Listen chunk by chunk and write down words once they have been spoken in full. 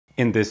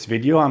In this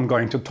video, I'm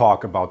going to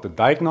talk about the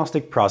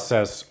diagnostic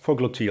process for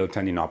gluteal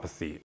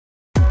tendinopathy.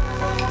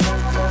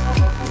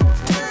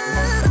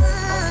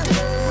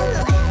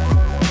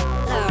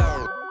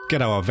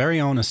 Get our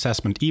very own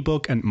assessment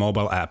ebook and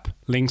mobile app.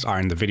 Links are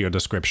in the video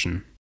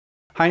description.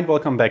 Hi and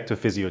welcome back to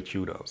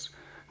Physiotutors.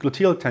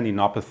 Gluteal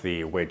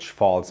tendinopathy, which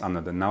falls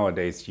under the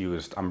nowadays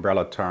used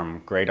umbrella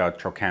term Greater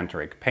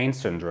Trochanteric Pain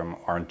Syndrome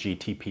or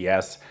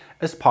GTPS,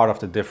 is part of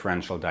the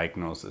differential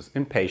diagnosis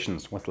in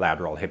patients with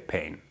lateral hip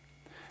pain.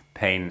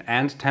 Pain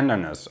and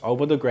tenderness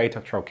over the greater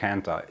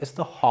trochanter is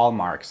the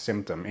hallmark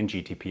symptom in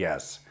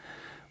GTPS.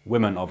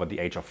 Women over the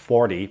age of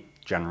 40,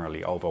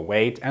 generally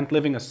overweight and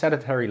living a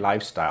sedentary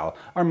lifestyle,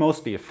 are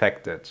mostly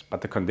affected, but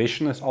the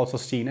condition is also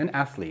seen in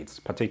athletes,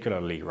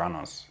 particularly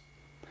runners.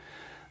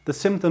 The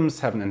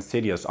symptoms have an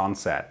insidious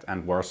onset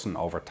and worsen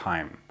over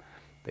time.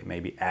 They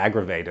may be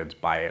aggravated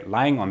by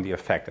lying on the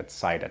affected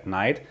side at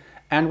night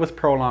and with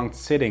prolonged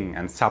sitting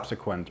and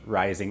subsequent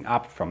rising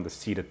up from the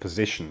seated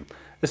position,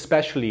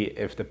 especially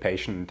if the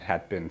patient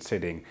had been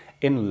sitting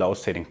in low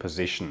sitting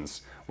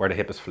positions where the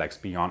hip is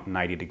flexed beyond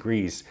 90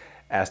 degrees,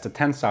 as the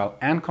tensile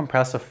and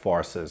compressive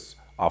forces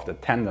of the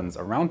tendons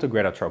around the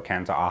greater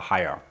trochanter are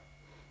higher.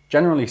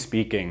 Generally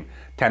speaking,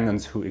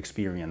 tendons who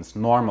experience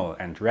normal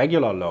and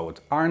regular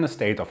load are in a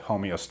state of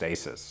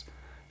homeostasis.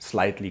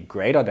 Slightly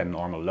greater than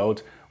normal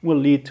load will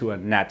lead to a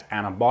net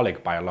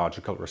anabolic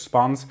biological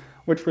response,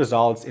 which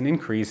results in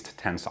increased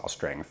tensile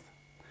strength.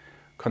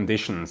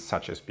 Conditions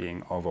such as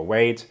being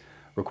overweight,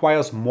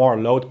 requires more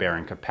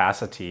load-bearing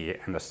capacity,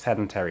 and a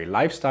sedentary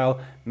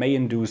lifestyle may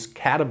induce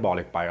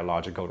catabolic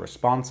biological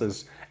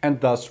responses and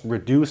thus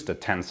reduce the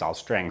tensile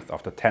strength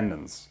of the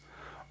tendons.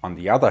 On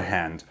the other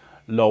hand,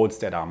 loads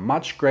that are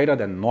much greater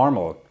than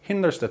normal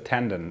hinders the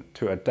tendon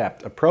to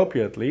adapt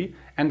appropriately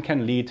and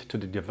can lead to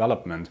the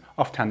development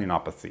of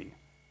tendinopathy.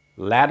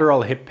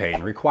 Lateral hip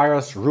pain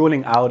requires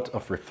ruling out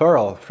of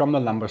referral from the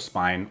lumbar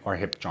spine or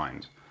hip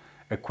joint.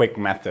 A quick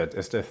method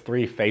is the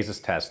 3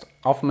 phases test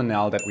of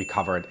Manel that we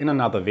covered in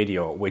another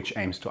video, which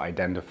aims to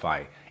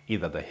identify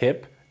either the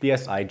hip, the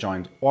SI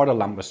joint or the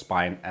lumbar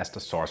spine as the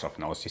source of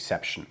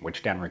nociception,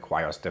 which then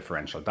requires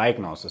differential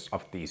diagnosis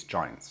of these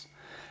joints.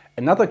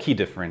 Another key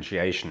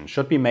differentiation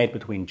should be made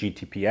between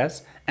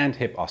GTPS and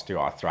hip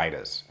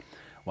osteoarthritis.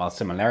 While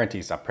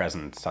similarities are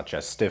present, such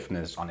as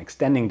stiffness on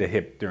extending the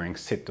hip during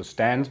sit to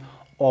stand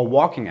or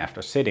walking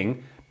after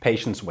sitting,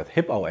 patients with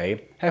hip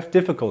OA have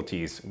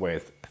difficulties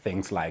with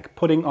things like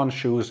putting on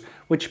shoes,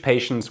 which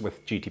patients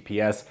with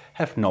GTPS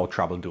have no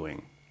trouble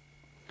doing.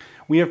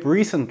 We have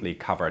recently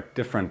covered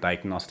different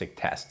diagnostic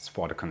tests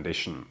for the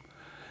condition.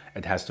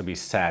 It has to be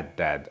said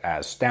that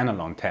as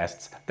standalone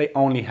tests, they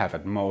only have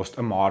at most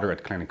a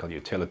moderate clinical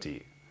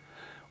utility.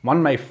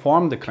 One may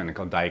form the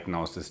clinical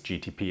diagnosis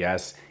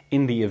GTPS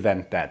in the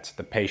event that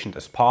the patient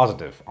is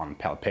positive on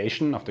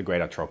palpation of the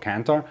greater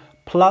trochanter,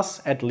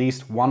 plus at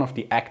least one of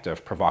the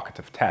active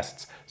provocative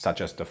tests,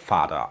 such as the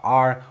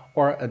FADA-R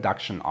or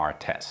adduction-R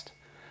test.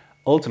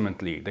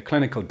 Ultimately, the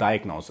clinical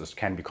diagnosis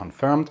can be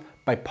confirmed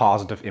by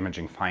positive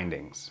imaging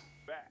findings.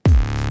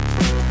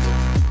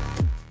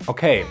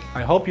 Okay,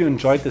 I hope you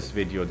enjoyed this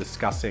video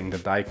discussing the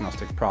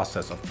diagnostic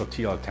process of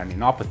gluteal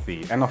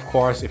tendinopathy, and of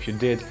course, if you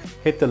did,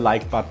 hit the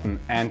like button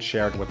and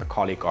share it with a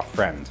colleague or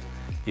friend.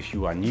 If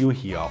you are new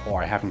here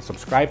or haven't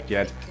subscribed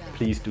yet,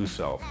 please do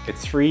so.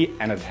 It's free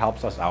and it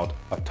helps us out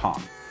a ton.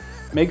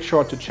 Make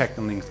sure to check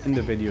the links in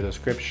the video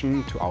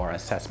description to our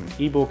assessment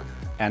ebook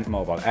and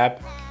mobile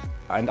app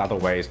and other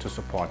ways to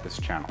support this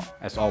channel.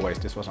 As always,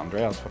 this was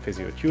Andreas for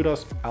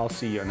Physiotutors. I'll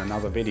see you in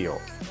another video.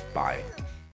 Bye.